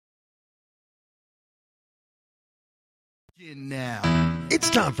Now, it's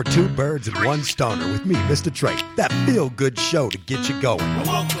time for Two Birds and One Stoner with me, MistaTre. That feel-good show to get you going. I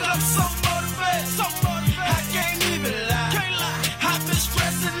woke up so motivated, I can't even lie. I've been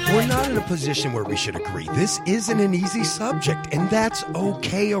stressing. We're not in a position where we should agree. This isn't an easy subject, and that's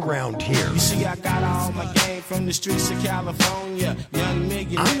okay around here. You see, I got all my game from the streets of California. Young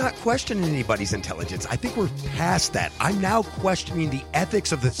nigga. I'm not questioning anybody's intelligence. I think we're past that. I'm now questioning the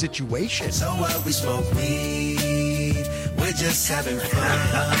ethics of the situation. So what, we smoke weed, we're just having fun.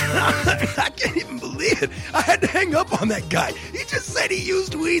 I can't even believe it. I had to hang up on that guy. He just said he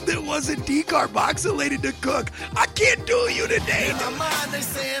used weed that wasn't decarboxylated to cook. I can't do you today. In my mind, they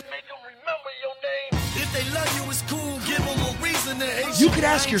saying, make them remember your name. If they love you, it's cool. Give them a reason to hate You could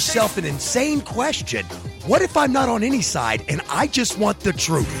ask yourself an insane question. What if I'm not on any side and I just want the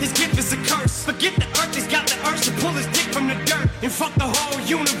truth? His gift is a curse. Forget the earth, he's got the urge to pull his dick from the dirt and fuck the whole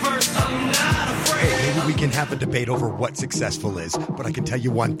universe. I'm not afraid. Maybe we can have a debate over what successful is, but I can tell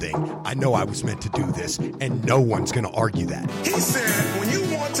you one thing. I know I was meant to do this, and no one's going to argue that. He said, when you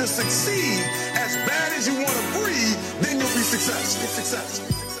want to succeed as bad as you want to breathe, then you'll be successful.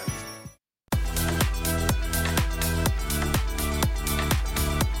 Successful.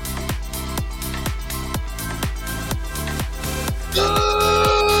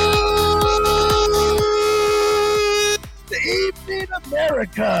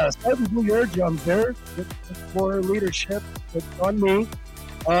 America. Certainly your jump there. More leadership. It's on me.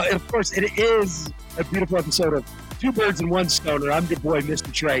 And of course, it is a beautiful episode of Two Birds and One Stoner. I'm your boy,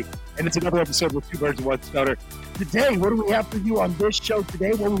 MistaTre, and it's another episode with Two Birds and One Stoner. Today, what do we have for you on this show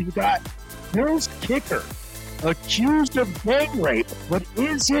today? Well, we've got Bill's kicker accused of gang rape, but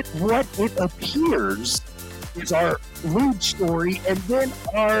is it what it appears? Is our lead story, and then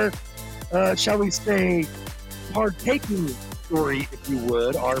our, shall we say, partaking story, if you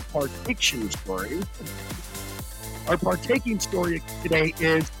would, our partaking story. Our partaking story today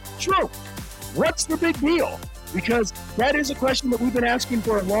is Shrooms. What's the big deal? Because that is a question that we've been asking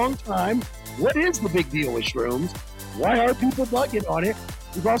for a long time. What is the big deal with Shrooms? Why are people bugging on it?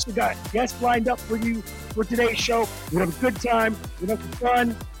 We've also got guests lined up for you for today's show. We have a good time. We have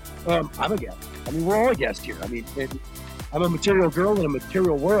some fun. I'm a guest. I mean, we're all a guest here. I mean, I'm a material girl in a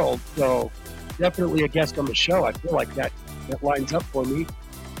material world, so definitely a guest on the show. I feel like that lines up for me.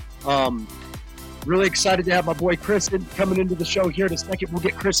 Really excited to have my boy Chris coming into the show here in a second. We'll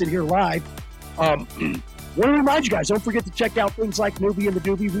get Chris in here live. Want to remind you guys, don't forget to check out things like Newbie and the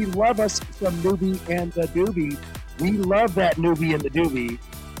Doobie. We love us some Newbie and the Doobie. We love that Newbie and the Doobie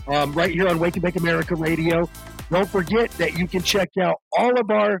right here on Wake and Bake America Radio. Don't forget that you can check out all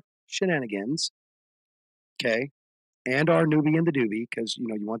of our shenanigans, okay, and our Newbie and the Doobie, because, you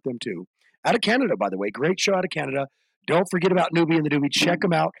know, you want them too. Out of Canada, by the way. Great show out of Canada. Don't forget about Newbie and the Doobie. Check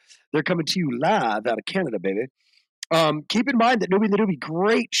them out. They're coming to you live out of Canada, baby. Keep in mind that Newbie and the Doobie,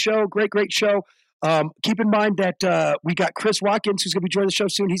 great show, great show. Keep in mind that we got Chris Watkins, who's going to be joining the show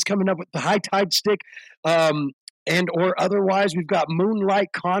soon. He's coming up with the High Tide Stick. And or otherwise, we've got Moonlight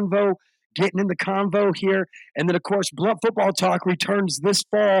Convo getting in the convo here. And then, of course, Blunt Football Talk returns this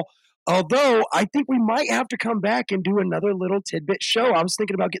fall. Although, I think we might have to come back and do another little tidbit show. I was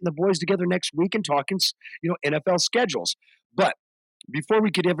thinking about getting the boys together next week and talking, NFL schedules. But before we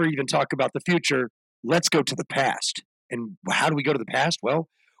could ever even talk about the future, let's go to the past. And how do we go to the past? Well,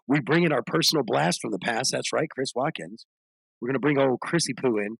 we bring in our personal blast from the past. That's right, Chris Watkins. We're going to bring old Chrissy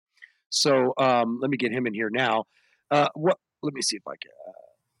Poo in. So let me get him in here now. Let me see if I can.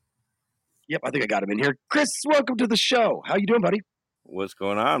 Yep, I think I got him in here. Chris, welcome to the show. How you doing, buddy? What's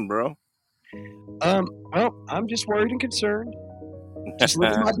going on, bro? Well, I'm just worried and concerned. Just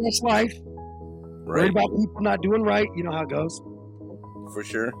living my best life. Right. Worried about people not doing right. You know how it goes. For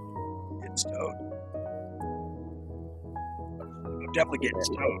sure. Getting stoned. Definitely getting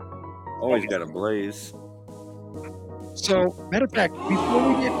stoned. Always got a blaze. So, matter of fact, before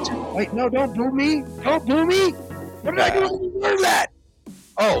we get to... Wait, no, don't boo me. Don't boo me. What did I do to deserve that?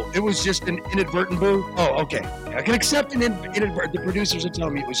 Oh, it was just an inadvertent boo? Oh, okay. I can accept an inadvertent. The producers are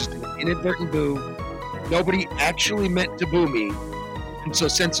telling me it was just an inadvertent boo. Nobody actually meant to boo me. And so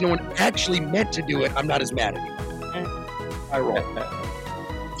since no one actually meant to do it, I'm not as mad at you. I roll.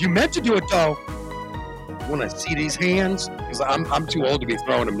 If you meant to do it, though, I want to see these hands, because I'm too old to be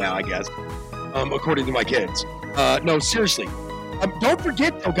throwing them now, I guess, according to my kids. No, seriously. Don't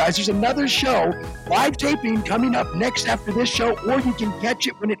forget, though, guys, there's another show, live taping, coming up next after this show, or you can catch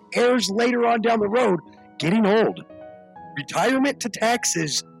it when it airs later on down the road. Getting old. Retirement to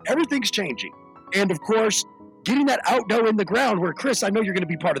taxes. Everything's changing. And, of course, getting that outdoor in the ground where, Chris, I know you're going to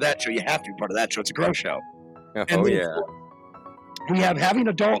be part of that show. You have to be part of that show. It's a grow show. Oh, yeah. We have having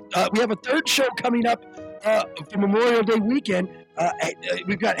adult. We have a third show coming up for Memorial Day weekend,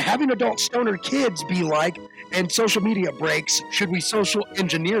 we've got having adult stoner kids be like, and social media breaks. Should we social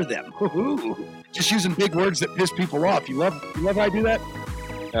engineer them? Just using big words that piss people off. You love how I do that?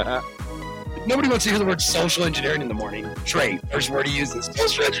 Nobody wants to hear the word social engineering in the morning. Trey, first word he uses,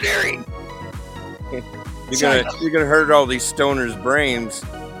 social engineering. You're gonna hurt all these stoners' brains.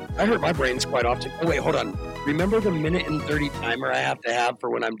 I hurt my brains quite often. Oh, wait, hold on. Remember the minute and 30 timer I have to have for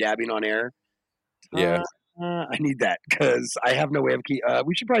when I'm dabbing on air? Yeah. I need that because I have no way of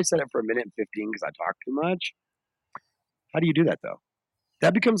we should probably set it for a minute and 15 because I talk too much. How do you do that, though?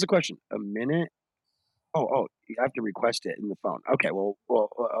 That becomes the question. A minute? Oh, you have to request it in the phone. Okay, well,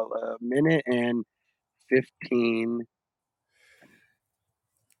 a minute and 15.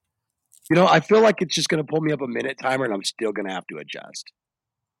 You know, I feel like it's just going to pull me up a minute timer and I'm still going to have to adjust.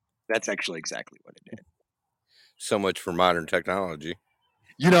 That's actually exactly what it did. So much for modern technology.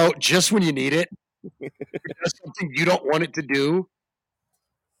 You know, just when you need it, it does something you don't want it to do,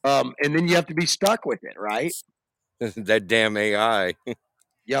 and then you have to be stuck with it, right? That damn AI.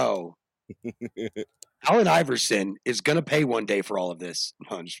 Yo, Allen Iverson is going to pay one day for all of this.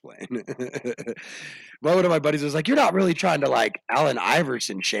 No, I'm just playing. But one of my buddies was like, you're not really trying to like Allen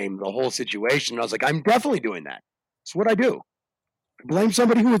Iverson shame the whole situation. And I was like, I'm definitely doing that. It's what I do. Blame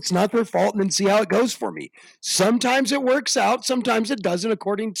somebody who it's not their fault and then see how it goes for me. Sometimes it works out. Sometimes it doesn't,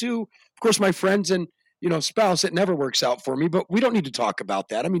 according to, of course, my friends and, spouse. It never works out for me, but we don't need to talk about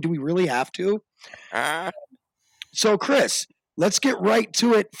that. I mean, do we really have to? So, Chris, let's get right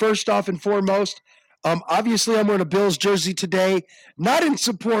to it. First off and foremost, obviously, I'm wearing a Bills jersey today, not in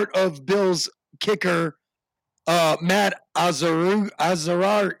support of Bills kicker Matt Azarahi.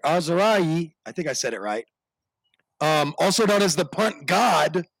 I think I said it right. Also known as the punt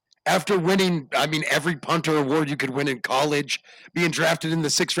god, after winning, every punter award you could win in college, being drafted in the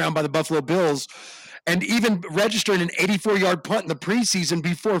 6th round by the Buffalo Bills, and even registering an 84-yard punt in the preseason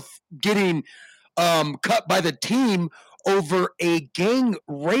before getting cut by the team over a gang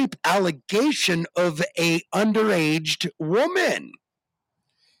rape allegation of a underage woman.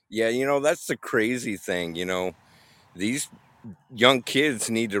 Yeah, that's the crazy thing. These young kids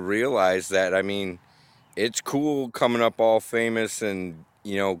need to realize that. I mean, it's cool coming up all famous and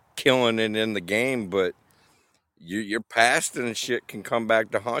killing it in the game, but your past and shit can come back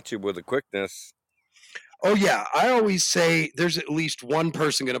to haunt you with a quickness. Oh yeah, I always say there's at least one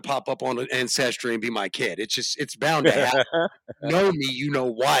person going to pop up on Ancestry and be my kid. It's bound to happen. Know me, you know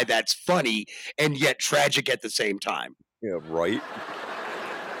why that's funny and yet tragic at the same time. Yeah, right.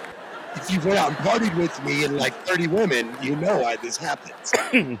 If you went out and partied with me and like 30 women, you know why this happens.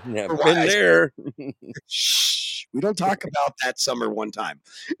 Yeah, been there. Shh, we don't talk about that summer one time.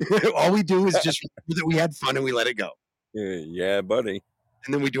 All we do is just remember that we had fun and we let it go. Yeah, buddy.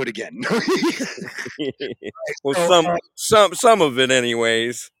 And then we do it again. Well, some of it,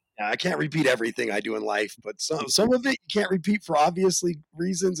 anyways. I can't repeat everything I do in life, but some of it you can't repeat for obviously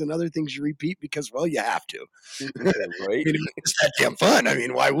reasons, and other things you repeat because, well, you have to. Right? It's that damn fun. I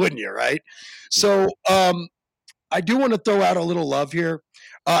mean, why wouldn't you, right? So I do want to throw out a little love here.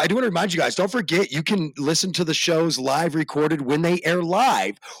 I do want to remind you guys, don't forget, you can listen to the shows live recorded when they air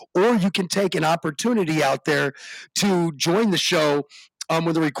live, or you can take an opportunity out there to join the show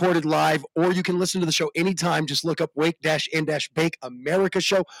when they're recorded live, or you can listen to the show anytime. Just look up Wake-and-Bake America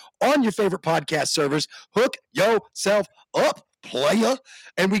Show on your favorite podcast servers. Hook yourself up, playa.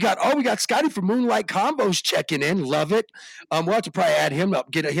 And we got Scotty from Moonlight Combos checking in. Love it. We'll have to probably add him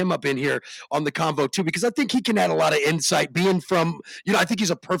up, get him up in here on the convo too, because I think he can add a lot of insight being from, I think he's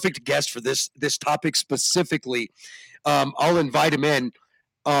a perfect guest for this topic specifically. I'll invite him in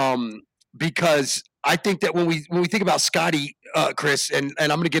because I think that when we think about Scotty, Chris, and I'm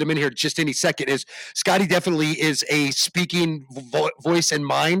going to get him in here just any second, is Scotty definitely is a speaking voice and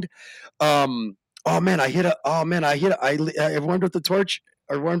mind. I warmed up the torch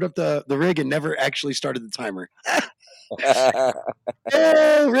or warmed up the rig and never actually started the timer.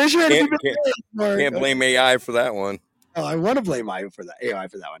 Hey, raise your hand. Can't blame AI for that one. Oh, I want to blame AI for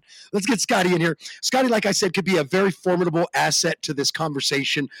that one. Let's get Scotty in here. Scotty, like I said, could be a very formidable asset to this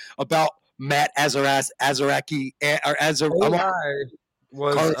conversation about Matt Azaraki.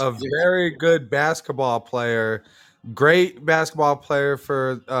 Was a very good basketball player, great basketball player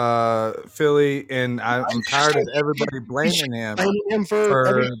for Philly, and I'm tired of everybody blaming him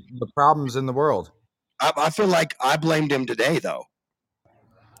for the problems in the world. I feel like I blamed him today, though.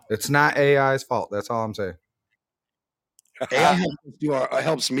 It's not AI's fault. That's all I'm saying. AI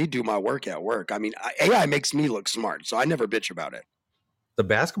helps me do my work at work. I mean, AI makes me look smart, so I never bitch about it. The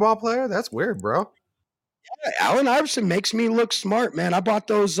basketball player? That's weird, bro. Yeah, Allen Iverson makes me look smart, man. I bought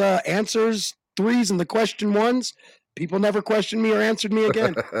those answers threes and the question ones, people never questioned me or answered me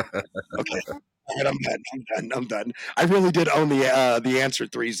again. Okay. All right, I'm done. I really did own the answer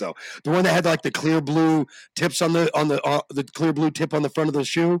threes though. The one that had like the clear blue tips on the clear blue tip on the front of the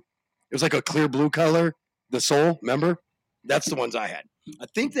shoe. It was like a clear blue color. The sole, remember? That's the ones I had. I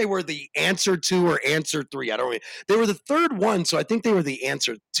think they were the answer 2 or answer 3. I don't really. They were the third one, so I think they were the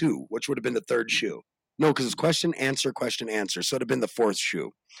answer 2, which would have been the third shoe. No, because it's question, answer, question, answer. So it'd have been the fourth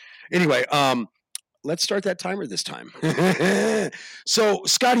shoe. Anyway, let's start that timer this time. So,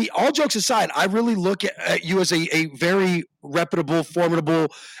 Scotty, all jokes aside, I really look at you as a very reputable, formidable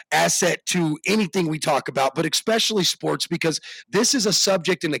asset to anything we talk about, but especially sports, because this is a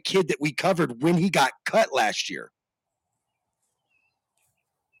subject and a kid that we covered when he got cut last year.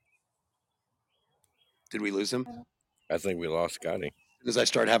 Did we lose him? I think we lost Scotty. As I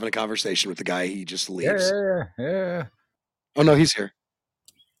start having a conversation with the guy, he just leaves. Yeah. Oh, no, he's here.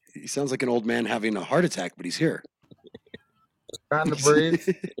 He sounds like an old man having a heart attack, but he's here. Trying to breathe.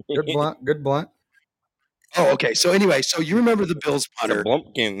 Good blunt. Oh, okay. So anyway, so you remember the Bills punter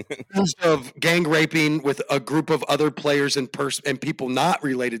Blumpkin. of gang raping with a group of other players and people not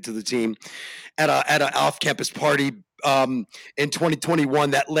related to the team at an off-campus party in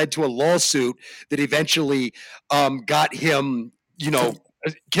 2021 that led to a lawsuit that eventually got him,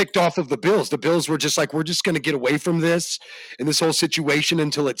 kicked off of the Bills. The Bills were just like, we're just going to get away from this and this whole situation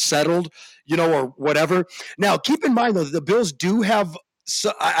until it's settled, or whatever. Now, keep in mind, though, the Bills do have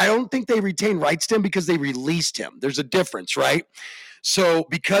so I don't think they retain rights to him because they released him. There's a difference, right? So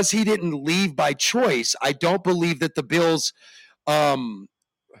because he didn't leave by choice, I don't believe that the Bills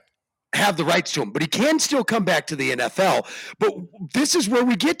have the rights to him, but he can still come back to the NFL. But this is where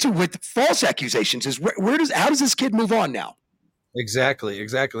we get to with false accusations is how does this kid move on now? Exactly.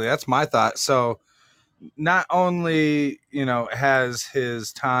 That's my thought. So not only, has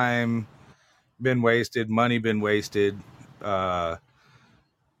his time been wasted, money been wasted,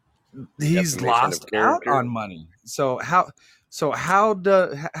 he's lost out on money. So how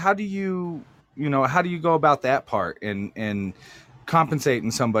do you go about that part and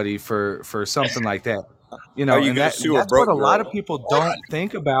compensating somebody for something like that? That's what a lot of people don't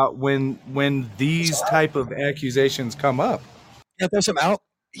think about when these type of accusations come up. Yeah, throw some out.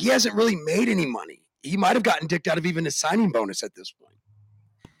 He hasn't really made any money. He might have gotten dicked out of even his signing bonus at this point.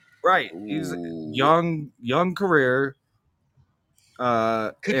 Right. He's young career.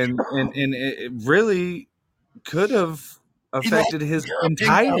 And it really could have affected his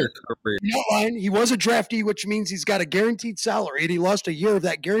entire career. He was a draftee, which means he's got a guaranteed salary, and he lost a year of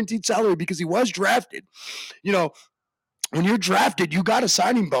that guaranteed salary because he was drafted. When you're drafted, you got a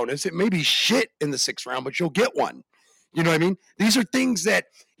signing bonus. It may be shit in the 6th round, but you'll get one. You know what I mean? These are things that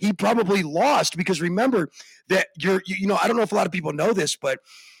he probably lost because remember that I don't know if a lot of people know this, but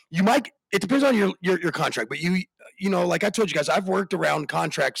it depends on your contract, but like I told you guys, I've worked around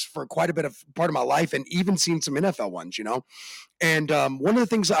contracts for quite a bit of part of my life and even seen some NFL ones, and one of the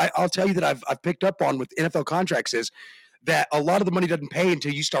things I'll tell you that I've picked up on with NFL contracts is that a lot of the money doesn't pay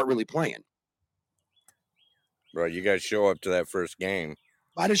until you start really playing. Right. You guys show up to that first game.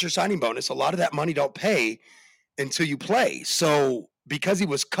 Mine is your signing bonus. A lot of that money don't pay until you play. So because he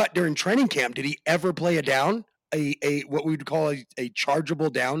was cut during training camp, did he ever play a down? A what we would call a chargeable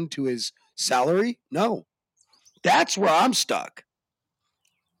down to his salary? No. That's where I'm stuck.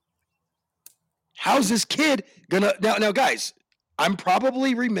 How's this kid gonna now guys, I'm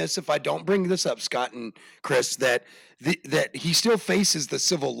probably remiss if I don't bring this up, Scott and Chris, that he still faces the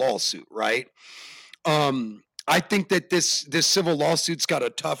civil lawsuit, right? I think that this civil lawsuit's got a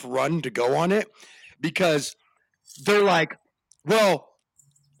tough run to go on it because they're like, well,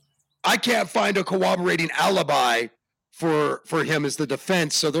 I can't find a corroborating alibi for him as the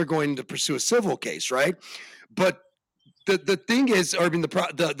defense, so they're going to pursue a civil case, right? But the thing is,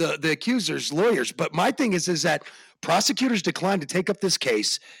 the accuser's lawyers. But my thing is that prosecutors declined to take up this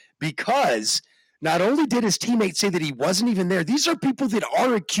case because not only did his teammates say that he wasn't even there, these are people that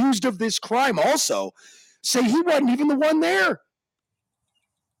are accused of this crime also say he wasn't even the one there.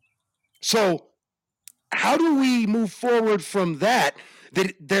 So how do we move forward from that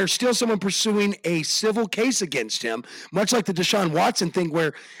there's still someone pursuing a civil case against him, much like the Deshaun Watson thing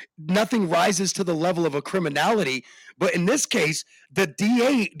where nothing rises to the level of a criminality. But in this case, the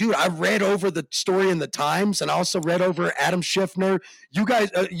DA, dude, I read over the story in the Times and I also read over Adam Schiffner. You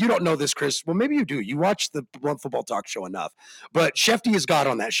guys, you don't know this, Chris. Well, maybe you do. You watch the One Football Talk show enough. But Shefty is God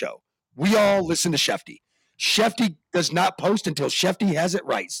on that show. We all listen to Shefty. Shefty does not post until Shefty has it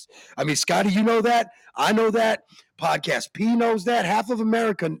right. I mean, Scotty, you know that. I know that. Podcast P knows that. Half of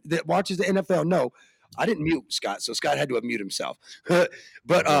America that watches the NFL know. I didn't mute Scott, so Scott had to unmute himself.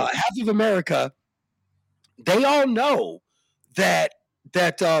 But half of America, they all know that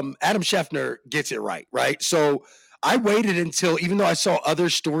Adam Scheffner gets it right, right? So I waited until, even though I saw other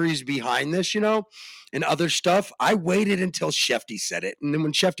stories behind this, and other stuff, I waited until Shefty said it. And then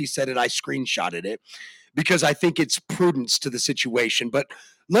when Shefty said it, I screenshotted it because I think it's prudence to the situation. But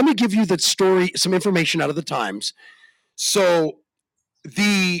let me give you the story, some information out of the Times. So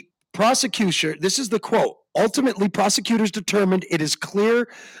the prosecution, this is the quote. Ultimately, prosecutors determined it is clear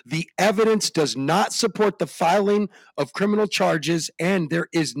the evidence does not support the filing of criminal charges and there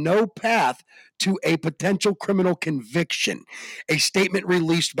is no path to a potential criminal conviction. A statement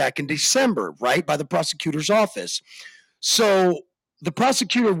released back in December, right, by the prosecutor's office. So the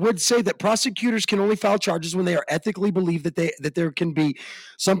prosecutor would say that prosecutors can only file charges when they are ethically believe that there can be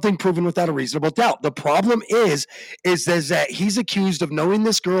something proven without a reasonable doubt. The problem is that he's accused of knowing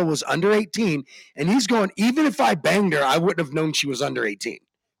this girl was under 18, and he's going, even if I banged her, I wouldn't have known she was under 18.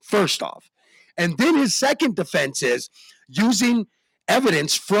 First off. And then his second defense is using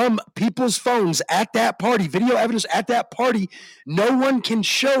evidence from people's phones at that party, video evidence at that party. No one can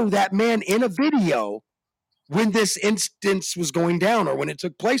show that man in a video when this instance was going down or when it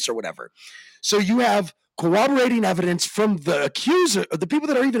took place or whatever. So you have corroborating evidence from the accuser, the people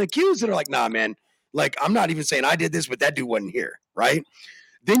that are even accused that are like, nah, man, like, I'm not even saying I did this, but that dude wasn't here, right?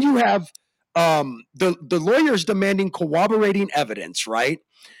 Then you have the lawyers demanding corroborating evidence, right?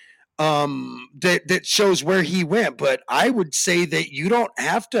 That shows where he went. But I would say that you don't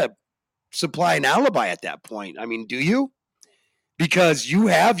have to supply an alibi at that point. I mean, do you? Because you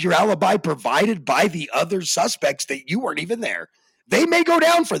have your alibi provided by the other suspects that you weren't even there. They may go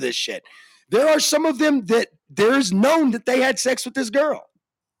down for this shit. There are some of them that there's known that they had sex with this girl.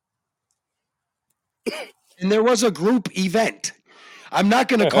 And there was a group event. I'm not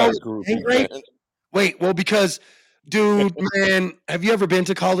going to call it Group angry. event. Wait, well, because, dude, man, have you ever been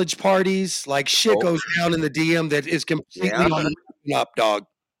to college parties? Like, shit Oh. goes down in the DM that is completely Yeah. on the up, dog.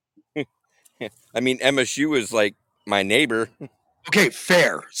 I mean, MSU is like my neighbor. Okay,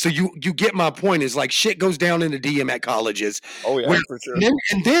 fair. So you get my point. Is like shit goes down in the DM at colleges. Oh yeah, where, for sure.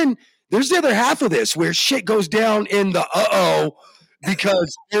 and then there's the other half of this where shit goes down in the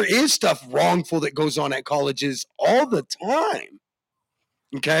because there is stuff wrongful that goes on at colleges all the time.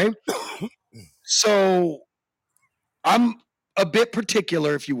 Okay, so I'm a bit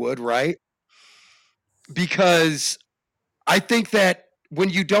particular, if you would, right? Because I think that when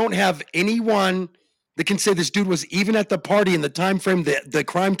you don't have anyone that can say this dude was even at the party in the time frame that the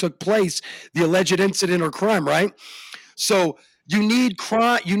crime took place, the alleged incident or crime, right? So you need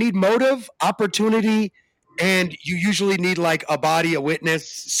motive, opportunity, and you usually need like a body, a witness,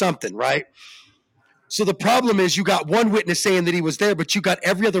 something, right? So the problem is you got one witness saying that he was there, but you got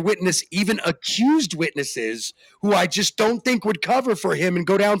every other witness, even accused witnesses, who I just don't think would cover for him and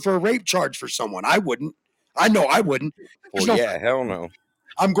go down for a rape charge for someone. I wouldn't. I know I wouldn't. Well, yeah, hell no.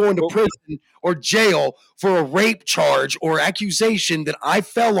 I'm going to prison or jail for a rape charge or accusation that I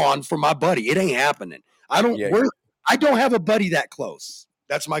fell on for my buddy. It ain't happening. I don't have a buddy that close.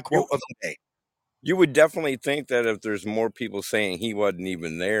 That's my quote of the day. You would definitely think that if there's more people saying he wasn't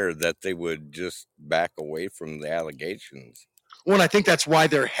even there, that they would just back away from the allegations. Well, and I think that's why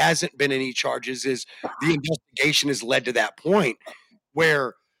there hasn't been any charges, is the investigation has led to that point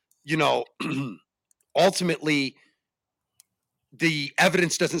where, ultimately the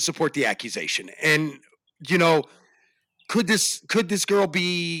evidence doesn't support the accusation. And, could this girl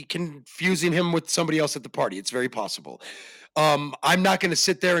be confusing him with somebody else at the party? It's very possible. I'm not going to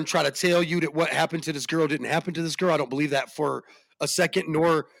sit there and try to tell you that what happened to this girl didn't happen to this girl. I don't believe that for a second,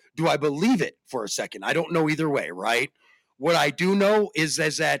 nor do I believe it for a second. I don't know either way, right? What I do know is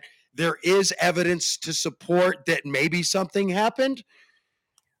that there is evidence to support that maybe something happened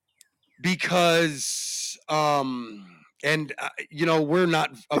because, we're not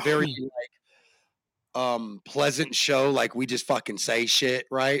a very pleasant show. Like, we just fucking say shit,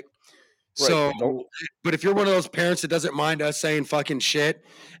 right? So, but if you're one of those parents that doesn't mind us saying fucking shit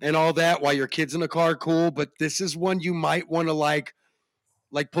and all that while your kid's in the car, cool. But this is one you might want to like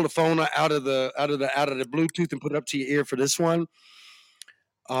pull the phone out of the Bluetooth and put it up to your ear for this one.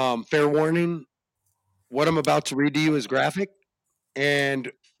 Fair warning: what I'm about to read to you is graphic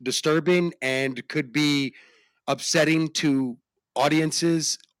and disturbing and could be upsetting to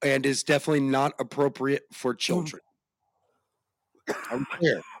audiences and is definitely not appropriate for children. I'm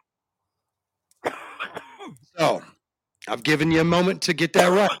clear. So, I've given you a moment to get that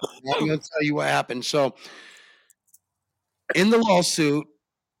right. I'm going to tell you what happened. So, in the lawsuit,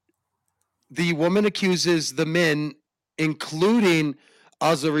 the woman accuses the men, including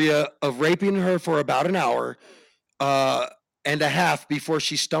Azaria of raping her for about an hour and a half before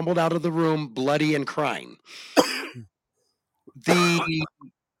she stumbled out of the room bloody and crying. The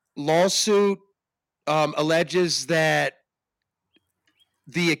lawsuit alleges that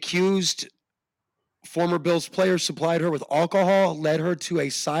the accused former Bills player supplied her with alcohol, led her to a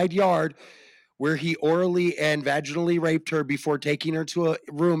side yard where he orally and vaginally raped her before taking her to a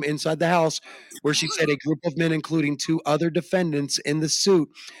room inside the house where she said a group of men, including 2 other defendants in the suit,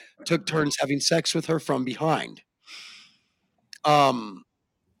 took turns having sex with her from behind.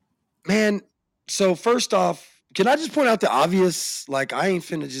 Man, so first off, can I just point out the obvious? Like, I ain't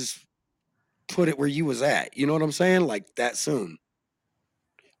finna just put it where you was at. You know what I'm saying? Like, that soon.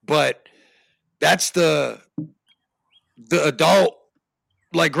 But that's the adult,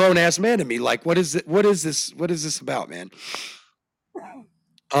 like, grown ass man to me. Like, what is it? What is this? What is this about, man?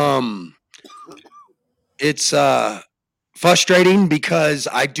 It's frustrating because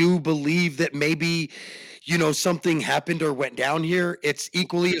I do believe that maybe, something happened or went down here. It's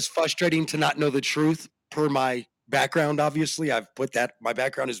equally as frustrating to not know the truth per my background. Obviously, I've put that my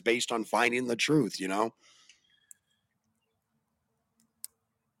background is based on finding the truth,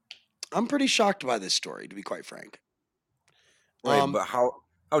 I'm pretty shocked by this story, to be quite frank. Right, but how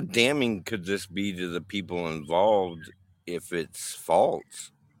damning could this be to the people involved if it's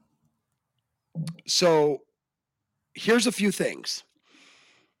false? So here's a few things.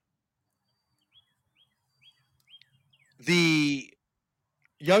 The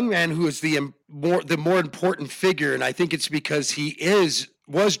young man who is the more important figure, and I think it's because he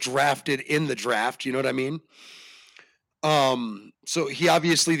was drafted in the draft. You know what I mean? So he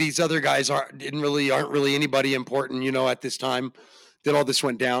obviously these other guys aren't really anybody important, at this time that all this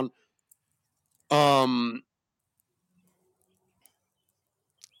went down.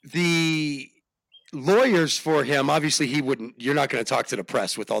 The lawyers for him, obviously you're not going to talk to the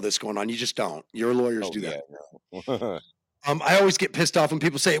press with all this going on. You just don't. Your lawyers do that. No. I always get pissed off when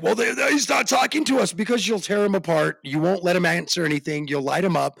people say, well, he's not talking to us, because you'll tear him apart. You won't let him answer anything. You'll light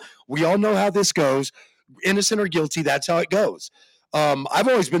him up. We all know how this goes. Innocent or guilty, that's how it goes. I've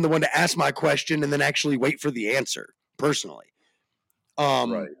always been the one to ask my question and then actually wait for the answer, personally.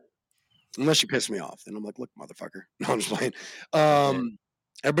 Right. Unless you piss me off. Then I'm like, look, motherfucker. No, I'm just playing.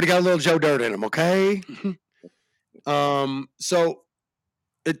 Everybody got a little Joe Dirt in them, okay? So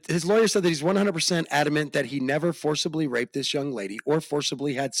his lawyer said that he's 100% adamant that he never forcibly raped this young lady or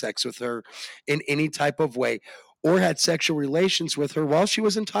forcibly had sex with her in any type of way or had sexual relations with her while she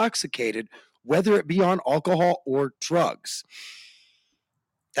was intoxicated, whether it be on alcohol or drugs.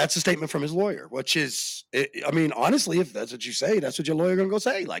 That's a statement from his lawyer, which is, I mean, honestly, if that's what you say, that's what your lawyer gonna go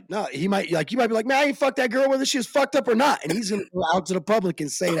say. Like, no, you might be like, man, I ain't fucked that girl whether she was fucked up or not, and he's gonna go out to the public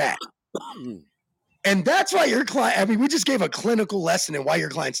and say that. And that's why your client, I mean, we just gave a clinical lesson in why your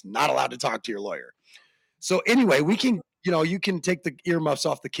client's not allowed to talk to your lawyer. So anyway, we can, you can take the earmuffs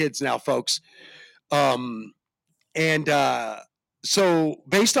off the kids now, folks. So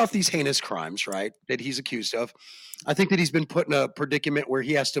based off these heinous crimes, right, that he's accused of, I think that he's been put in a predicament where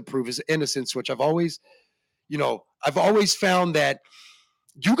he has to prove his innocence, which I've always found that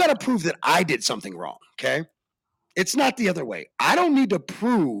you got to prove that I did something wrong. Okay. It's not the other way. I don't need to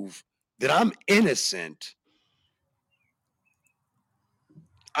prove that I'm innocent.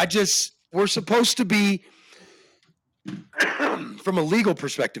 We're supposed to be, from a legal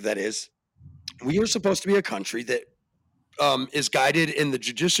perspective, that is, we are supposed to be a country that is guided in the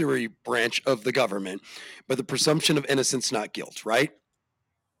judiciary branch of the government by the presumption of innocence, not guilt, right?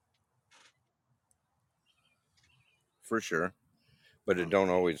 For sure. But it don't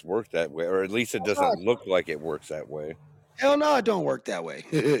always work that way, or at least it doesn't look like it works that way. Hell no, it don't work that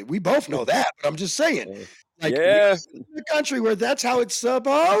way. We both know that, but I'm just saying. Like, yeah, in a country where that's how it's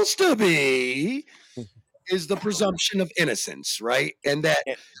supposed to be, is the presumption of innocence, right? And that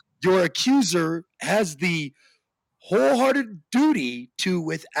your accuser has the wholehearted duty to,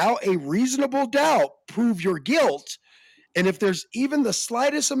 without a reasonable doubt, prove your guilt. And if there's even the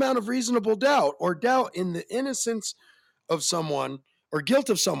slightest amount of reasonable doubt or doubt in the innocence of someone or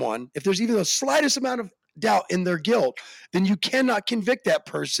guilt of someone, if there's even the slightest amount of doubt in their guilt, then you cannot convict that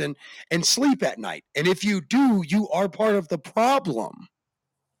person and sleep at night. And if you do, you are part of the problem.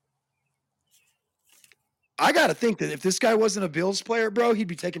 I got to think that if this guy wasn't a Bills player, bro, he'd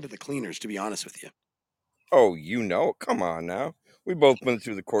be taken to the cleaners, to be honest with you. Oh, come on now. We both went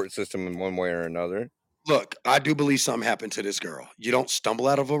through the court system in one way or another. Look, I do believe something happened to this girl. You don't stumble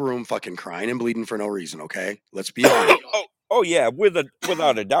out of a room fucking crying and bleeding for no reason, okay? Let's be honest. Oh yeah,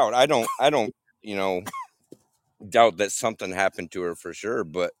 without a doubt. I don't, doubt that something happened to her for sure,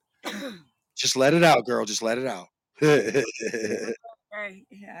 but just let it out, girl. Just let it out. Right.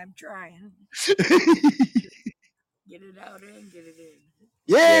 Yeah, I'm trying. Get it out and get it in.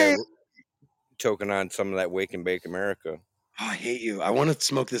 Yeah, Yay! choking on some of that Wake and Bake America. Oh, I hate you. I want to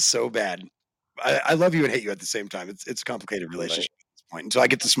smoke this so bad. I love you and hate you at the same time. It's a complicated relationship at this point. Until I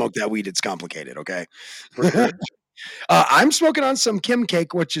get to smoke that weed, it's complicated. Okay. For sure. I'm smoking on some Kim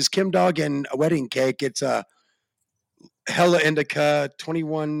cake, which is Kim Dog and a wedding cake. It's a hella indica,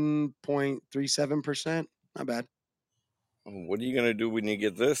 21.37%. Not bad. What are you gonna do when you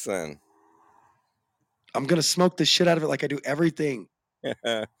get this then? I'm gonna smoke the shit out of it like I do everything. What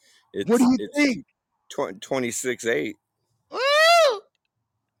do you it's think? 26.8. Woo!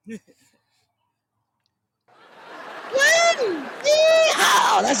 Woo!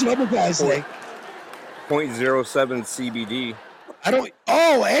 Yeehaw! That's what I'm gonna say. 0.07 CBD. I don't.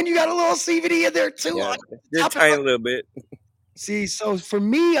 Oh, and you got a little CBD in there too. Yeah, on just top a of tiny it. little bit. See, so for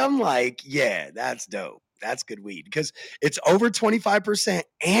me, I'm like, yeah, that's dope. That's good weed because it's over 25%,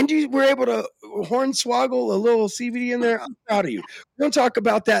 and you were able to hornswoggle a little CBD in there. I'm proud of you. We're going to talk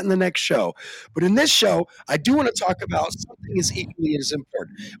about that in the next show. But in this show, I do want to talk about something as equally as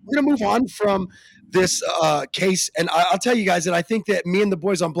important. We're going to move on from this case, and I'll tell you guys that I think that me and the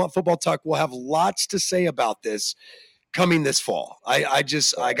boys on Blunt Football Talk will have lots to say about this coming this fall. I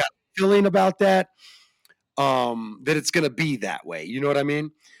got a feeling about that. That it's going to be that way. You know what I mean?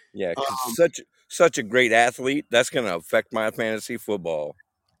 Yeah, because such a great athlete, that's going to affect my fantasy football.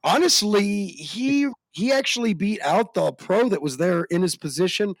 Honestly, he actually beat out the pro that was there in his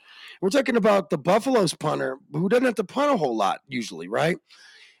position. We're talking about the Buffalo's punter who doesn't have to punt a whole lot usually, right?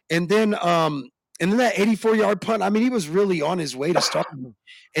 And then that 84-yard punt, I mean, he was really on his way to start.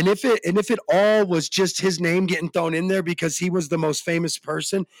 And if it all was just his name getting thrown in there because he was the most famous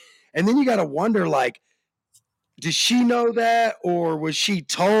person, and then you got to wonder, like, did she know that, or was she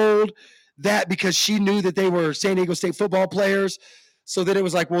told that because she knew that they were San Diego State football players? So that it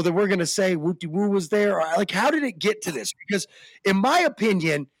was like, well, then we're going to say Woo was there. Or like, how did it get to this? Because in my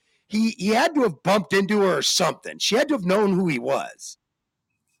opinion, he had to have bumped into her or something. She had to have known who he was.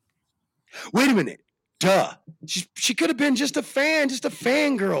 Wait a minute. Duh. She could have been just a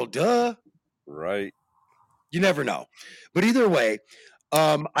fangirl. Duh. Right. You never know. But either way,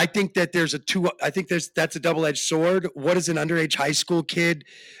 I think that that's a double-edged sword. What is an underage high school kid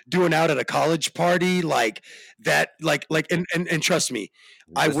doing out at a college party like that? And trust me,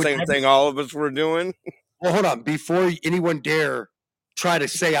 I The would same thing all of us were doing. Well, hold on. Before anyone dare try to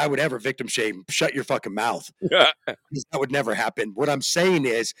say I would ever victim shame, shut your fucking mouth. That would never happen. What I'm saying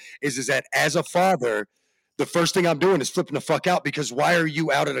is that as a father, the first thing I'm doing is flipping the fuck out because why are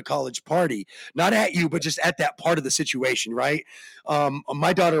you out at a college party? Not at you, but just at that part of the situation, right?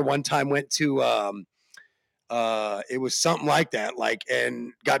 My daughter one time went to it was something like that,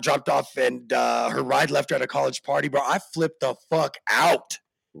 and got dropped off, and her ride left her at a college party, bro. I flipped the fuck out.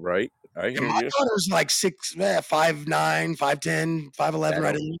 Right. I hear My you. daughter's like 5'9", 5'10", 5'11",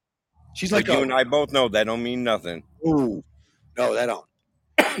 right? She's like, you and I both know that don't mean nothing. Ooh, no, that don't.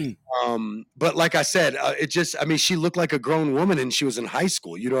 But like I said, she looked like a grown woman and she was in high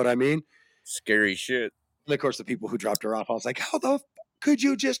school. You know what I mean? Scary shit. And of course, the people who dropped her off, I was like, how the could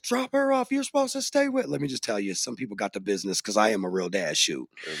you just drop her off? You're supposed to stay with. Let me just tell you, some people got the business because I am a real dad. Shoot.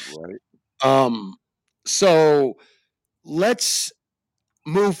 Right. So let's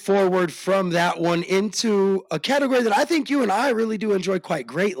move forward from that one into a category that I think you and I really do enjoy quite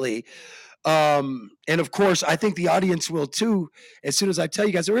greatly. And of course, I think the audience will too. As soon as I tell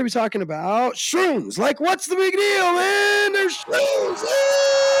you guys, we're going to be talking about shrooms. Like, what's the big deal, man? There's shrooms.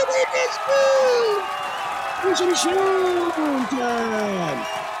 There's some shroom time.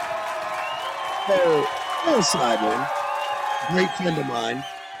 So, Phil Simon, great friend of mine.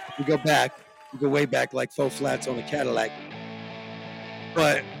 We go way back like faux flats on a Cadillac.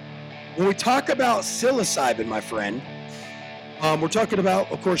 But when we talk about psilocybin, my friend, we're talking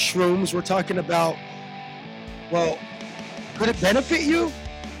about, of course, shrooms. We're talking about, well, could it benefit you?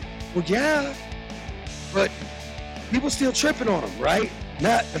 Well, yeah, but people still tripping on them, right?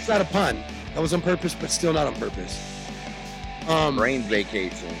 That's not a pun. That was on purpose, but still not on purpose. Brain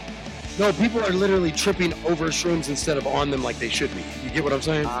vacation. No, people are literally tripping over shrooms instead of on them like they should be. You get what I'm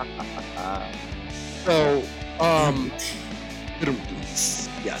saying? So,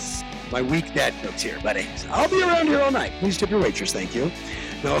 yes, my weak dad jokes here, buddy. I'll be around here all night. Please tip your waitress, thank you.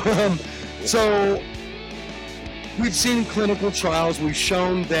 No, so we've seen clinical trials. We've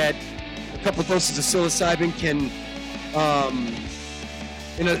shown that a couple of doses of psilocybin can,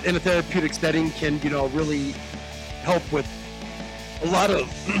 in a therapeutic setting, can really help with a lot of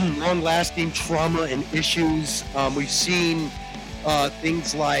long-lasting trauma and issues. We've seen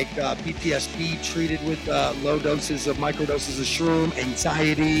things like PTSD treated with low doses of microdoses of shroom,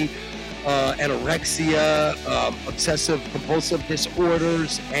 anxiety, anorexia, obsessive compulsive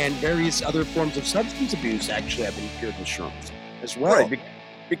disorders, and various other forms of substance abuse actually have been cured with shrooms as well. Right,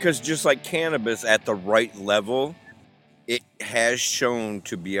 because just like cannabis at the right level, it has shown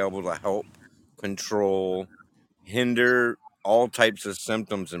to be able to help control, hinder all types of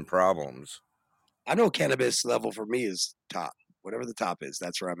symptoms and problems. I know cannabis level for me is top. Whatever the top is,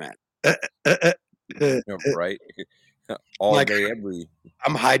 that's where I'm at. Right? All Like, day, every.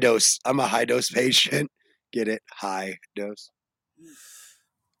 I'm high dose. I'm a high dose patient. Get it? High dose.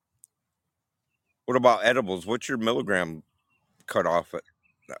 What about edibles? What's your milligram cutoff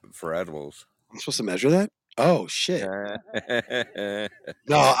for edibles? I'm supposed to measure that? Oh, shit. No,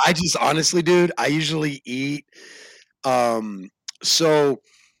 I just honestly, dude, I usually eat. So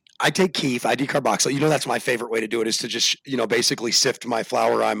I take keef, I decarboxylate. You know, that's my favorite way to do it is to just, basically sift my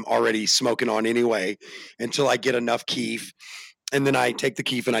flour I'm already smoking on anyway until I get enough keef. And then I take the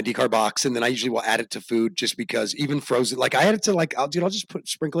keef and I decarbox, and then I usually will add it to food just because even frozen, like I add it to I'll just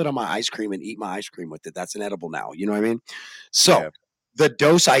sprinkle it on my ice cream and eat my ice cream with it. That's an edible now. You know what I mean? So Yeah. the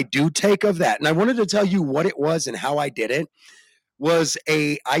dose I do take of that, and I wanted to tell you what it was and how I did it, was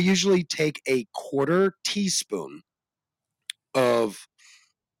I usually take a quarter teaspoon of,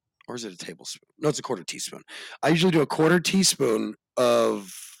 or is it a tablespoon? No, it's a quarter teaspoon. I usually do a quarter teaspoon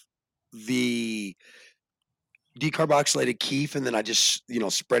of the decarboxylated keef, and then I just,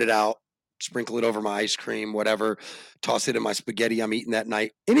 spread it out, sprinkle it over my ice cream, whatever, toss it in my spaghetti I'm eating that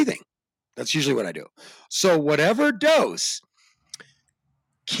night, anything. That's usually what I do. So whatever dose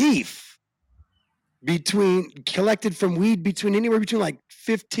keef collected from weed between anywhere between like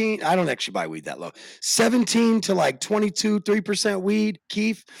 15, I don't actually buy weed that low, 17 to like 22, 3% weed,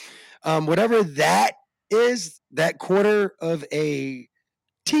 keef, whatever that is, that quarter of a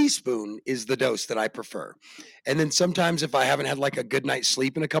teaspoon is the dose that I prefer. And then sometimes if I haven't had like a good night's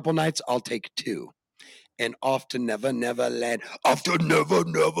sleep in a couple nights, I'll take 2. And off to Never Never Land, off to Never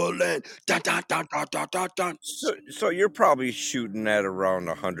Never Land. Dun, dun, dun, dun, dun, dun, dun. So you're probably shooting at around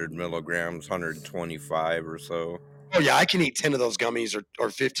 100 milligrams, 125 or so. Oh yeah, I can eat 10 of those gummies or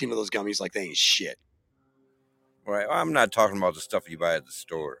 15 of those gummies like they ain't shit. Right. Well, I'm not talking about the stuff you buy at the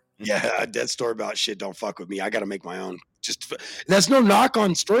store. Yeah, that store bought shit don't fuck with me. I got to make my own. That's no knock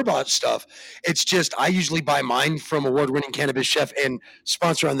on store bought stuff. It's just I usually buy mine from award-winning cannabis chef and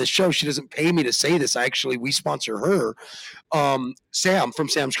sponsor on this show. She doesn't pay me to say this. We sponsor her, Sam from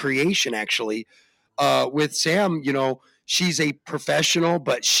Sam's Creation. Actually, with Sam, she's a professional,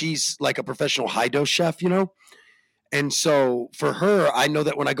 but she's like a professional high dose chef. And so for her, I know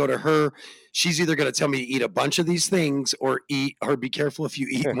that when I go to her, she's either going to tell me to eat a bunch of these things or be careful if you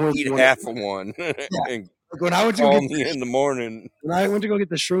eat more. Eat half of one. Yeah. When I went to call me in the morning. When I went to go get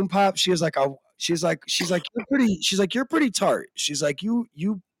the shroom pop, she was like, you're pretty tart. She's like, you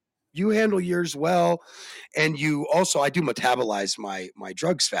handle yours well, and you also, I do metabolize my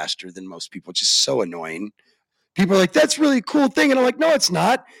drugs faster than most people, which is so annoying. People are like, that's a really cool thing. And I'm like, no, it's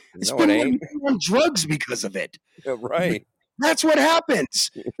not. I spend money on drugs because of it. Yeah, right. That's what happens.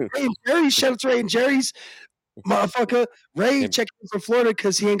 Ray and Jerry's, shout out to Ray and Jerry's. Motherfucker. Ray checked in from Florida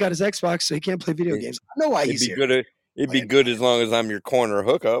because he ain't got his Xbox, so he can't play video games. I know why he's here. It'd be good as long as I'm your corner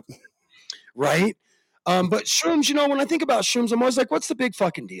hookup. Right? But shrooms, when I think about shrooms, I'm always like, what's the big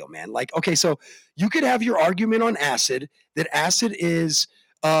fucking deal, man? Like, okay, so you could have your argument on acid, that acid is,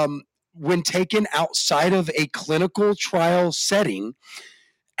 when taken outside of a clinical trial setting,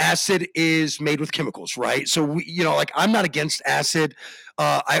 acid is made with chemicals, right? So I'm not against acid.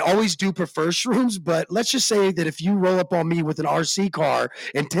 I always do prefer shrooms, but let's just say that if you roll up on me with an RC car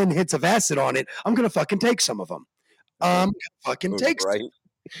and 10 hits of acid on it, I'm gonna fucking take some of them. Right.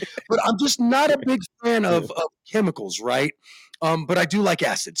 But I'm just not a big fan of chemicals, right? But I do like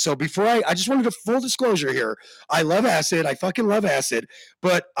acid. So before I just wanted a full disclosure here. I love acid. I fucking love acid,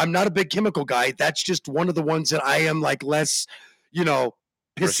 but I'm not a big chemical guy. That's just one of the ones that I am like less, pissy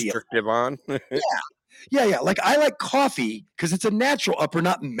restrictive on. Yeah. Like I like coffee because it's a natural upper,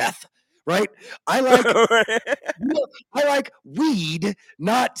 not meth, right? I like weed,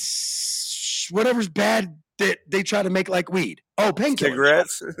 not whatever's bad that they try to make like weed. Oh,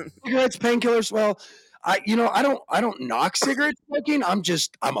 painkillers. Cigarettes, painkillers. Well, I don't knock cigarette smoking. I'm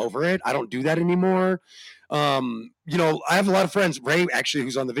over it. I don't do that anymore. I have a lot of friends. Ray, actually,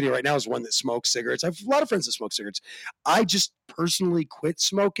 who's on the video right now, is one that smokes cigarettes. I have a lot of friends that smoke cigarettes. I just personally quit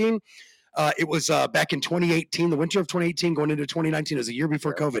smoking. It was back in 2018, the winter of 2018, going into 2019. It was a year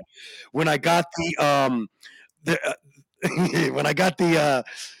before COVID, when I got when I got the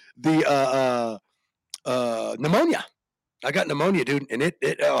pneumonia. I got pneumonia, dude, and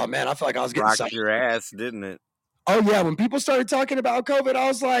oh man, I felt like I was getting Rocked sick. your ass, didn't it? Oh yeah, when people started talking about COVID, I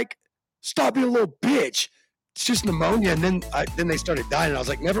was like, "Stop being a little bitch. It's just pneumonia." And then they started dying, and I was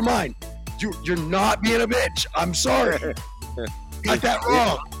like, "Never mind. You're not being a bitch. I'm sorry. Got that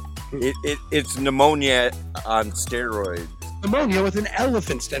wrong." It's pneumonia on steroids. Pneumonia with an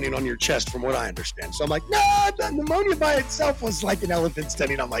elephant standing on your chest, from what I understand. So I'm like, no, pneumonia by itself was like an elephant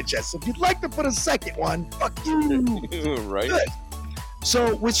standing on my chest. So if you'd like to put a second one, fuck you. Right. Good.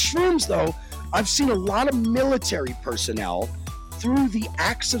 So with shrooms, though, I've seen a lot of military personnel through the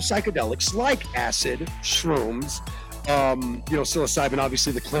acts of psychedelics like acid, shrooms, psilocybin,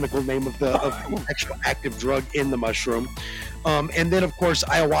 obviously the clinical name of the actual active drug in the mushroom. And then, of course,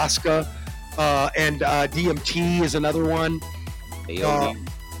 ayahuasca and DMT is another one.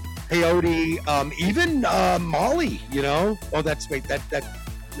 Peyote, even Molly, Oh, that's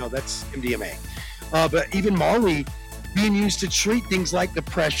MDMA. But even Molly being used to treat things like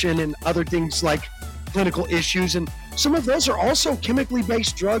depression and other things like clinical issues. And some of those are also chemically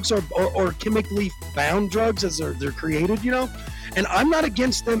based drugs or chemically bound drugs as they're created, And I'm not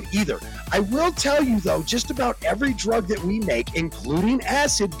against them either. I will tell you, though, just about every drug that we make, including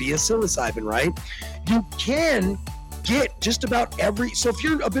acid via psilocybin, right? You can get just about so if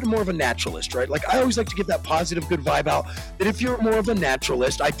you're a bit more of a naturalist, right? Like I always like to give that positive, good vibe out that if you're more of a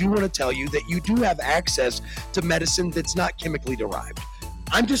naturalist, I do want to tell you that you do have access to medicine that's not chemically derived.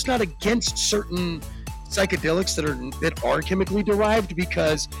 I'm just not against certain psychedelics that are chemically derived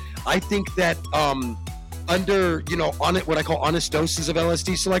because I think that under on it what I call honest doses of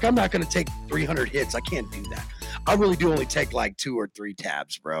LSD. So like I'm not going to take 300 hits. I can't do that. I really do only take like 2 or 3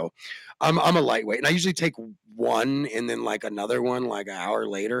 tabs, bro. I'm a lightweight, and I usually take one and then like another one like an hour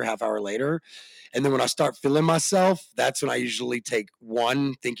later, half hour later. And then when I start feeling myself, that's when I usually take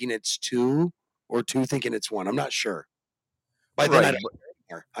 1 thinking it's 2 or 2 thinking it's 1. I'm not sure. By then I don't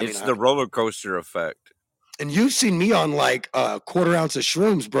care. It's the roller coaster effect. And you've seen me on like a quarter ounce of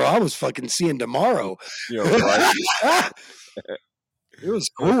shrooms, bro. I was fucking seeing tomorrow. Right? It was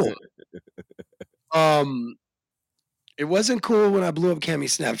cool. It wasn't cool when I blew up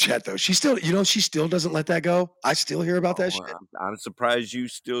Cammy's Snapchat though. She still doesn't let that go. I still hear about that shit. I'm surprised you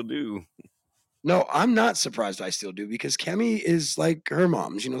still do. No, I'm not surprised I still do because Cammy is like her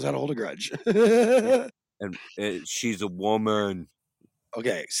mom. She knows how to hold a grudge. And she's a woman.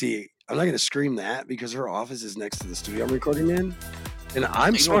 Okay, see, I'm not going to scream that because her office is next to the studio I'm recording in. And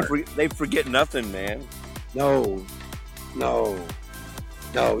I'm sorry. They forget nothing, man. No,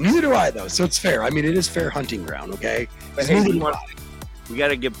 neither do I, though. So it's fair. I mean, it is fair hunting ground, okay? But hey, we got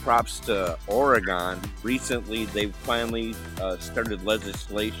to give props to Oregon. Recently, they've finally started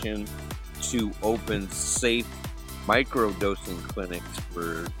legislation to open safe microdosing clinics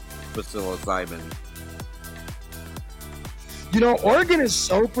for psilocybin. Oregon is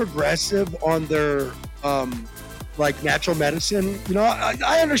so progressive on their like natural medicine.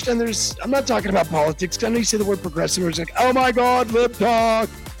 I understand I'm not talking about politics. I know you say the word progressive, it's like, oh my God, lib talk.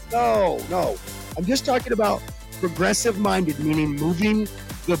 No. I'm just talking about progressive minded, meaning moving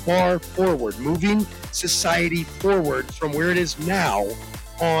the bar forward, moving society forward from where it is now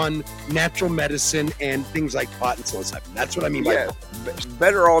on natural medicine and things like pot and psilocybin. That's what I mean by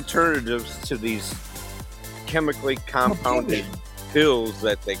better alternatives to these chemically compounded pills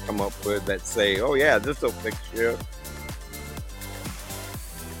that they come up with that say, oh yeah, this will fix you.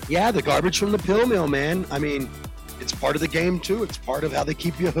 Yeah, the garbage from the pill mill, man. I mean, it's part of the game too. It's part of how they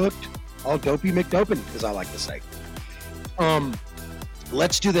keep you hooked. All dopey McDopin', as I like to say.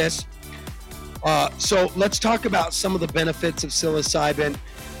 Let's do this. So let's talk about some of the benefits of psilocybin.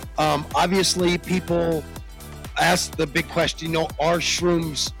 Obviously, people ask the big question, are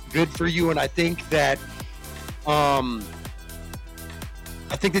shrooms good for you? And I think that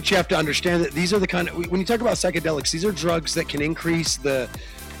you have to understand that these are the kind of, when you talk about psychedelics, these are drugs that can increase the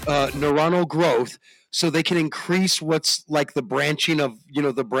neuronal growth, so they can increase what's like the branching of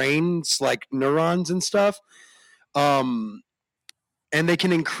the brain's like neurons and stuff, and they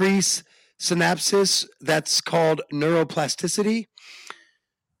can increase synapses. That's called neuroplasticity.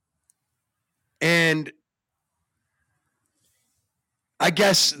 And I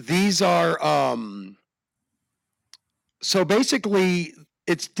guess these are so basically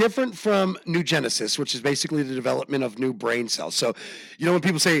it's different from new genesis, which is basically the development of new brain cells. So, when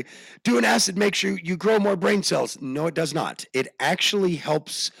people say do an acid makes you grow more brain cells, no, it does not. It actually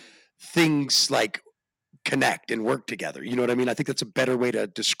helps things like connect and work together. You know what I mean? I think that's a better way to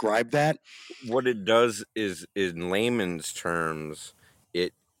describe that. What it does is, in layman's terms,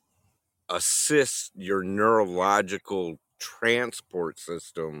 it assists your neurological transport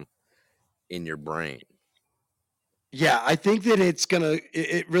system in your brain. Yeah, I think that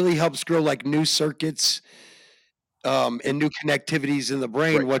it really helps grow like new circuits It, and new connectivities in the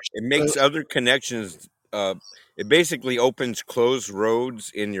brain. right. Which It makes other connections. It basically opens closed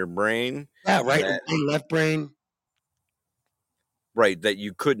roads in your brain yeah, right, that brain, left brain. right that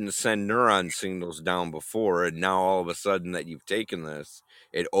you couldn't send neuron signals down before, and now all of a sudden that you've taken this,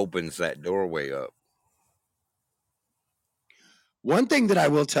 it opens that doorway up. One thing that I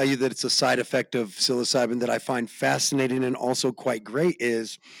will tell you that it's a side effect of psilocybin that I find fascinating and also quite great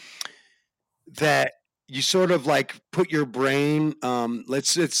is that you sort of like put your brain,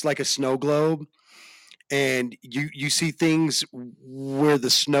 it's like a snow globe, and you see things where the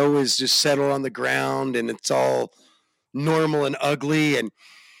snow is just settled on the ground and it's all normal and ugly. And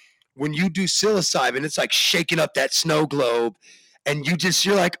when you do psilocybin, it's like shaking up that snow globe, and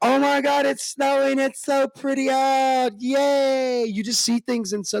you're like, oh my god, it's snowing, it's so pretty out, yay! You just see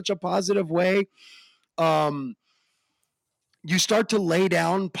things in such a positive way. um you start to lay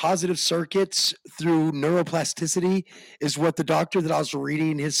down positive circuits through neuroplasticity, is what the doctor that I was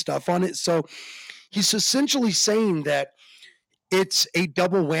reading his stuff on it. So he's essentially saying that it's a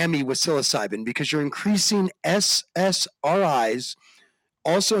double whammy with psilocybin because you're increasing SSRIs,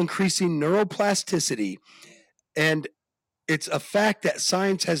 also increasing neuroplasticity. And it's a fact that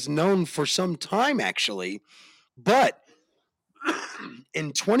science has known for some time, actually. But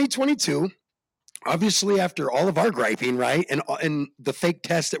in 2022, obviously after all of our griping, right, and the fake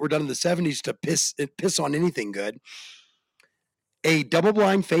tests that were done in the 70s to piss on anything good, a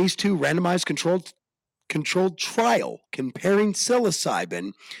double-blind phase 2 randomized controlled trial comparing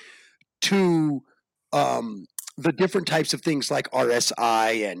psilocybin to the different types of things like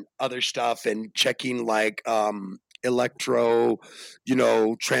RSI and other stuff, and checking like electro,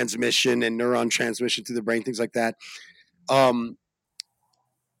 transmission and neuron transmission through the brain, things like that. Um,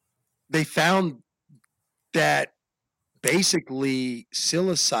 they found that basically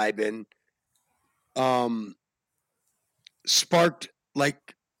psilocybin um, sparked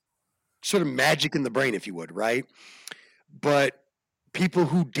like sort of magic in the brain, if you would, right? But people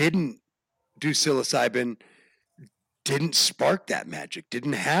who didn't do psilocybin didn't spark that magic,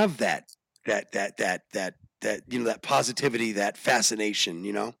 didn't have that positivity, that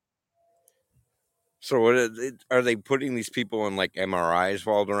fascination. So are they putting these people in like MRIs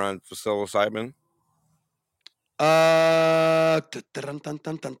while they're on psilocybin?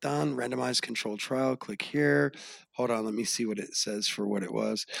 Randomized controlled trial. Click here. Hold on, let me see what it says for what it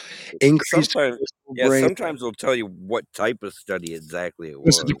was. Because Increased sometimes, yeah, brain. sometimes they'll tell you what type of study exactly it It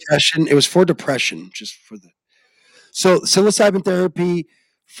was a was. depression. It was for depression, just for the. So psilocybin therapy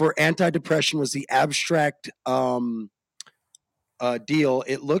for antidepressant was the abstract deal.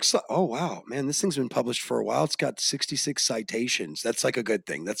 It looks like, oh wow, man, this thing's been published for a while. It's got 66 citations. That's like a good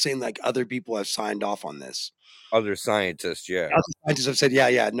thing. That's saying like other people have signed off on this. Other scientists, yeah. Other scientists have said,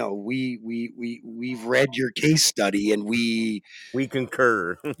 yeah, no, we've read your case study and we We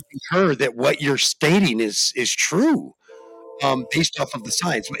concur. concur that what you're stating is true, based off of the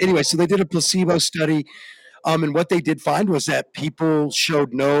science. But anyway, so they did a placebo study. And what they did find was that people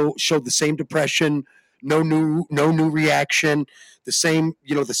showed the same depression, no new reaction, the same.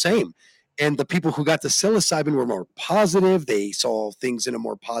 And the people who got the psilocybin were more positive. They saw things in a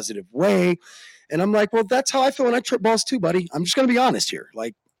more positive way. And I'm like, well, that's how I feel when I trip balls too, buddy. I'm just gonna be honest here.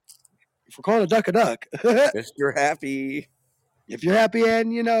 Like, if we're calling a duck, Mr. Happy. if you're happy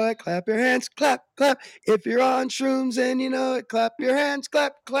and you know it, clap your hands, clap, clap. If you're on shrooms and you know it, clap your hands,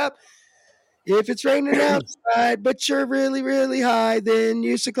 clap, clap. If it's raining outside, but you're really, really high, then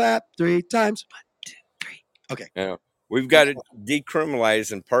you should clap 3 times. 1, 2, 3. Okay. Yeah. We've got it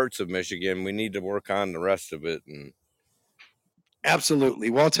decriminalized in parts of Michigan. We need to work on the rest of it. And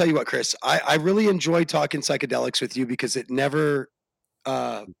Absolutely. Well, I'll tell you what, Chris, I really enjoy talking psychedelics with you because it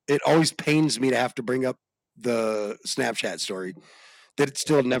always pains me to have to bring up the Snapchat story that it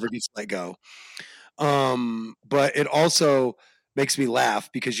still never gets let go. But it also makes me laugh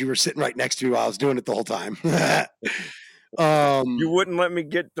because you were sitting right next to me while I was doing it the whole time. you um, wouldn't let me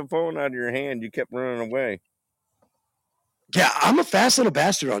get the phone out of your hand. You kept running away. yeah, I'm a fast little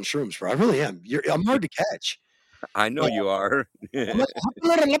bastard on shrooms, bro. I really am. I'm hard to catch. I know you are. I'm like a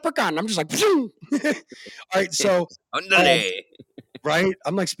little leprechaun. I'm just like, all right. So, um, Underlay. right,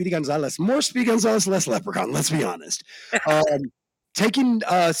 I'm like Speedy Gonzalez. More Speedy Gonzalez, less leprechaun. Let's be honest. Taking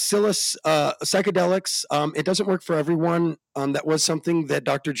psychedelics, it doesn't work for everyone. That was something that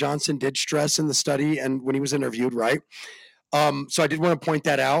Dr. Johnson did stress in the study and when he was interviewed, right? So I did want to point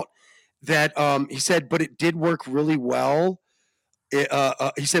that out. That he said, but it did work really well.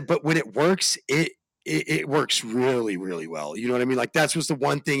 He said, but when it works, it works really, really well. You know what I mean? Like that was the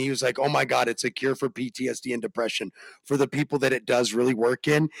one thing he was like, oh my God, it's a cure for PTSD and depression for the people that it does really work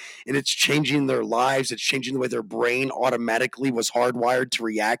in. And it's changing their lives. It's changing the way their brain automatically was hardwired to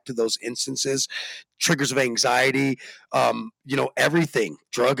react to those instances, triggers of anxiety, everything,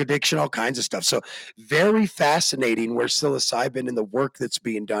 drug addiction, all kinds of stuff. So very fascinating where psilocybin and the work that's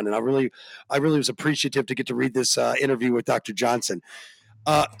being done. And I really was appreciative to get to read this interview with Dr. Johnson.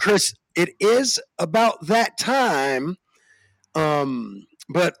 Chris, it is about that time.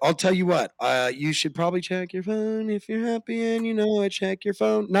 But I'll tell you what, you should probably check your phone if you're happy and check your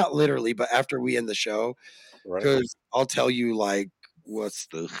phone. Not literally, but after we end the show, Right. because I'll tell you like what's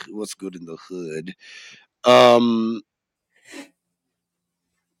good in the hood.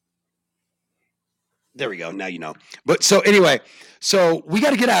 There we go. Now you know. But so anyway, so we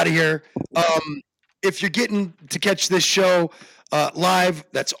got to get out of here. If you're getting to catch this show live,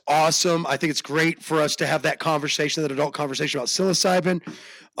 that's awesome. I think it's great for us to have that conversation, that adult conversation about psilocybin.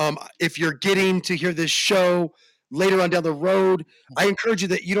 If you're getting to hear this show later on down the road, I encourage you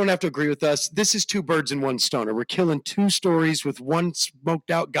that you don't have to agree with us. This is two birds and one stoner. We're killing two stories with one smoked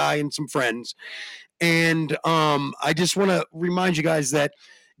out guy and some friends. And I just want to remind you guys that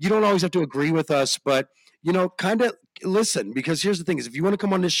you don't always have to agree with us, but kind of listen, because here's the thing is if you want to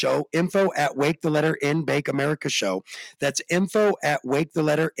come on this show, info@Wake the Letter N Bake America Show. That's info@Wake the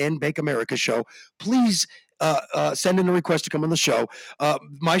Letter N Bake America Show. Please send in a request to come on the show.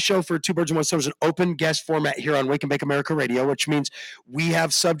 My show for Two Birds and One Stone is an open guest format here on Wake and Bake America Radio, which means we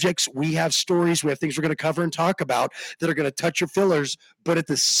have subjects, we have stories, we have things we're going to cover and talk about that are going to touch your fillers, but at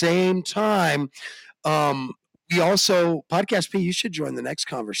the same time, we also podcast P. You should join the next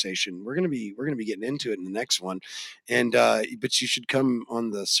conversation. We're gonna be getting into it in the next one, and but you should come on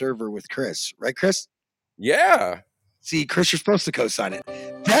the server with Chris, right, Chris? Yeah. See, Chris, you're supposed to co-sign it.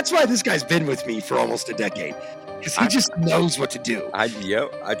 That's why this guy's been with me for almost a decade, because he just knows what to do. I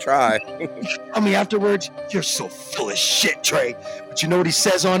try. Tell me afterwards, you're so full of shit, Trey. But you know what he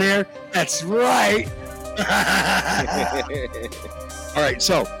says on air? That's right. All right,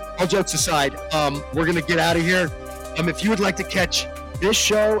 so all jokes aside, we're going to get out of here. If you would like to catch this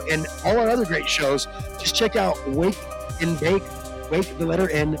show and all our other great shows, just check out Wake and Bake, Wake the letter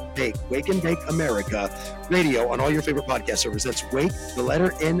N Bake, Wake and Bake America Radio on all your favorite podcast servers. That's Wake the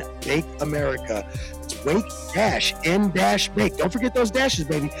letter N Bake America. It's Wake-N-Bake. Don't forget those dashes,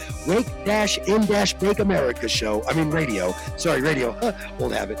 baby. Wake-N-Bake America Show. I mean radio. Sorry, radio.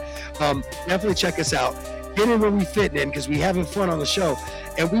 Old habit. Definitely check us out. Get in where we fit in because we having fun on the show.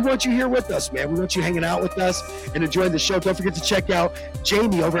 And we want you here with us, man. We want you hanging out with us and enjoying the show. Don't forget to check out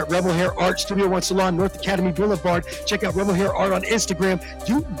Jamie over at Rebel Hair Art, Studio One Salon, North Academy Boulevard. Check out Rebel Hair Art on Instagram.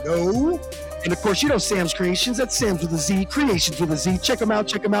 You know. And, of course, Sam's Creations. That's Sam's with a Z, Creations with a Z. Check them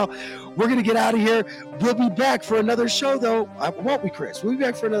out. We're going to get out of here. We'll be back for another show, though. Won't we, Chris? We'll be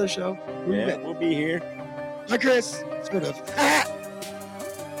back for another show. We'll be here. Hi, Chris. Sort of.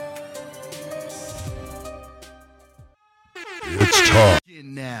 It's time.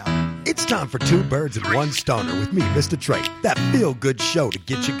 Now. It's time for Two Birds and One Stoner with me, MistaTre. That feel-good show to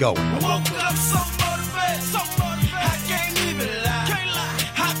get you going. I woke up so motivated, I can't even lie.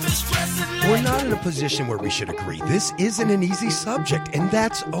 I've been stressing. We're not in a position where we should agree. This isn't an easy subject, and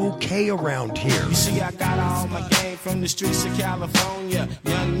that's okay around here. You see, I got all my game from the streets of California.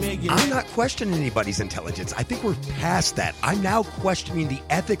 Young millionaire. I'm not questioning anybody's intelligence. I think we're past that. I'm now questioning the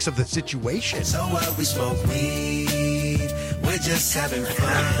ethics of the situation. So what, we smoke weed, we're just having fun.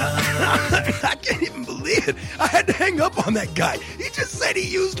 I can't even believe it. I had to hang up on that guy. He just said he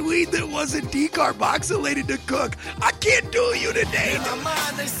used weed that wasn't decarboxylated to cook. I can't do you today. In my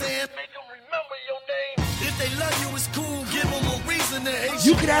mind, they said, make them remember your name. If they love you, it's cool. Give them a reason to hate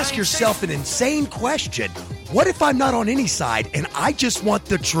you. You could ask yourself an insane question. What if I'm not on any side and I just want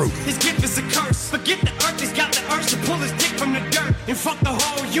the truth? His gift is a curse. Forget the earth, he's got the urge to pull his dick from the dirt and fuck the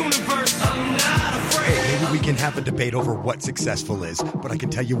whole universe. I'm not afraid. Maybe we can have a debate over what successful is, but I can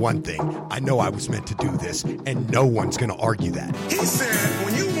tell you one thing. I know I was meant to do this, and no one's going to argue that. He said,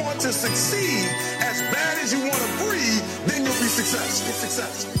 when you want to succeed as bad as you want to breathe, then you'll be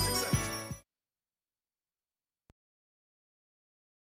successful.